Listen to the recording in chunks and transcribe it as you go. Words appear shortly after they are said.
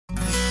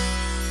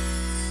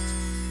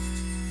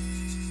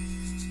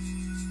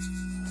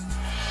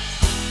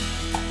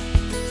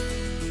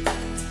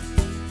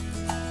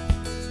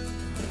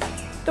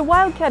The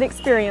Wildcat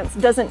experience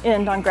doesn't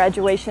end on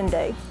graduation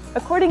day.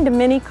 According to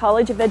many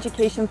College of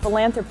Education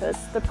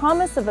philanthropists, the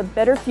promise of a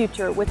better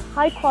future with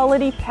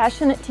high-quality,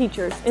 passionate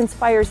teachers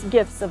inspires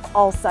gifts of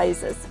all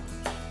sizes.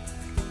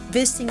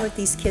 Visiting with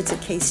these kids at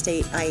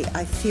K-State,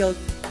 I feel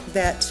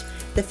that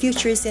the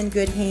future is in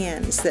good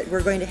hands, that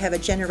we're going to have a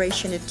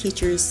generation of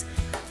teachers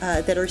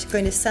that are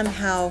going to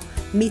somehow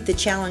meet the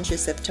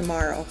challenges of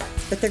tomorrow,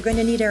 but they're going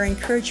to need our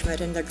encouragement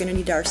and they're going to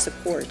need our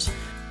support.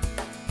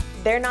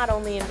 They're not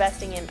only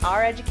investing in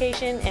our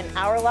education and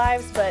our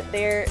lives, but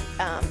they're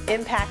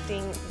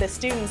impacting the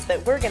students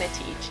that we're going to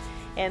teach.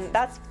 And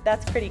that's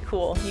pretty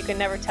cool. You can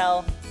never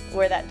tell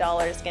where that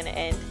dollar is going to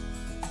end.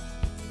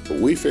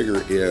 We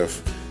figure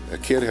if a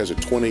kid has a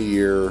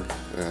 20-year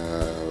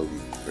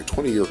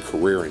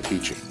career in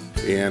teaching,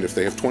 and if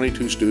they have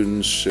 22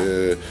 students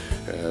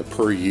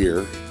per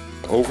year,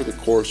 over the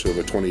course of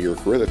a 20-year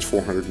career, that's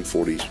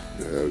 440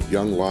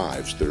 young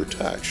lives that are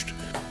touched.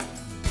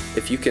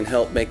 If you can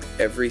help make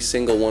every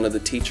single one of the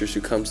teachers who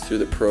comes through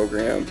the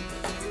program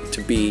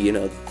to be,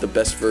 the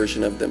best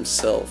version of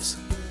themselves,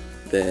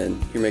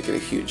 then you're making a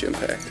huge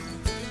impact.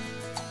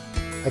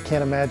 I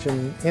can't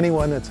imagine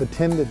anyone that's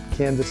attended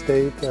Kansas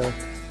State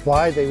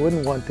why they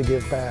wouldn't want to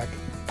give back.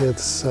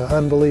 It's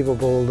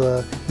unbelievable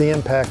the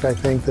impact I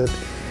think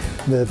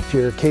that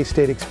your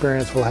K-State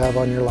experience will have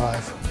on your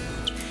life.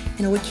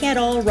 We can't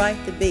all write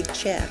the big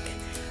check,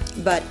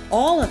 but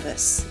all of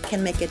us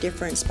can make a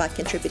difference by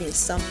contributing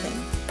something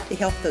to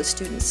help those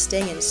students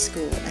stay in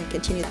school and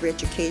continue their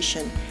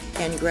education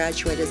and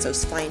graduate as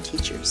those fine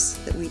teachers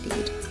that we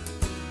need.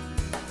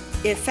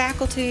 If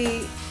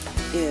faculty,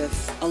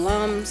 if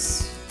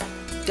alums,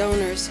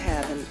 donors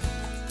have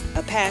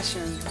a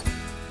passion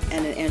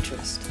and an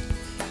interest,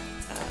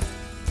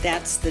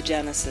 that's the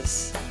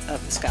genesis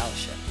of the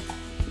scholarship.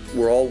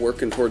 We're all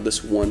working toward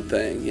this one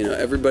thing.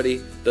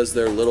 Everybody does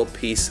their little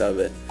piece of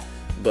it,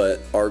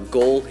 but our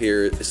goal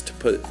here is to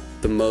put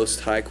the most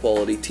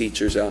high-quality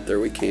teachers out there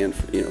we can,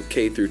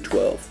 K through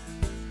 12.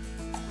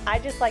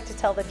 I'd just like to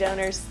tell the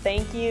donors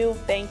thank you,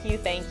 thank you,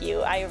 thank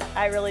you.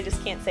 I really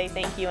just can't say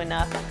thank you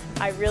enough.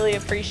 I really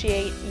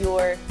appreciate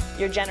your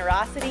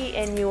generosity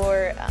and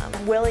your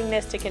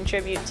willingness to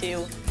contribute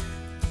to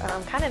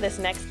kind of this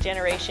next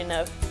generation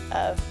of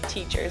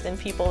teachers and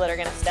people that are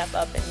going to step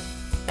up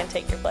and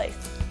take your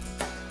place.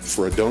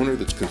 For a donor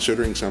that's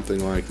considering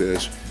something like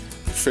this,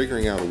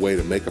 figuring out a way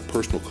to make a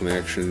personal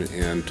connection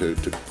and to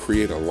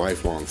create a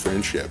lifelong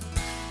friendship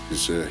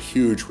is a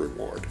huge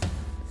reward.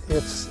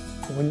 It's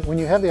when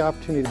you have the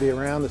opportunity to be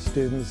around the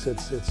students,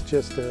 it's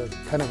just a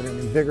kind of an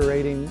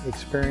invigorating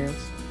experience.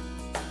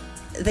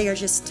 They are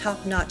just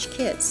top-notch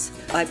kids.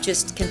 I'm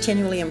just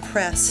continually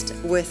impressed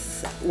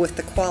with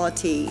the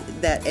quality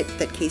that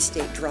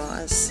K-State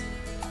draws.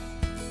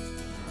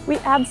 We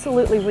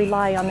absolutely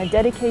rely on the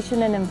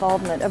dedication and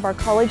involvement of our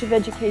College of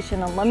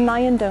Education alumni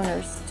and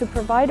donors to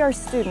provide our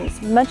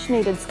students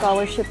much-needed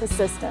scholarship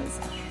assistance,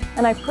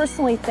 and I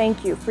personally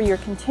thank you for your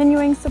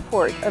continuing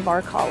support of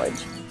our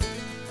college.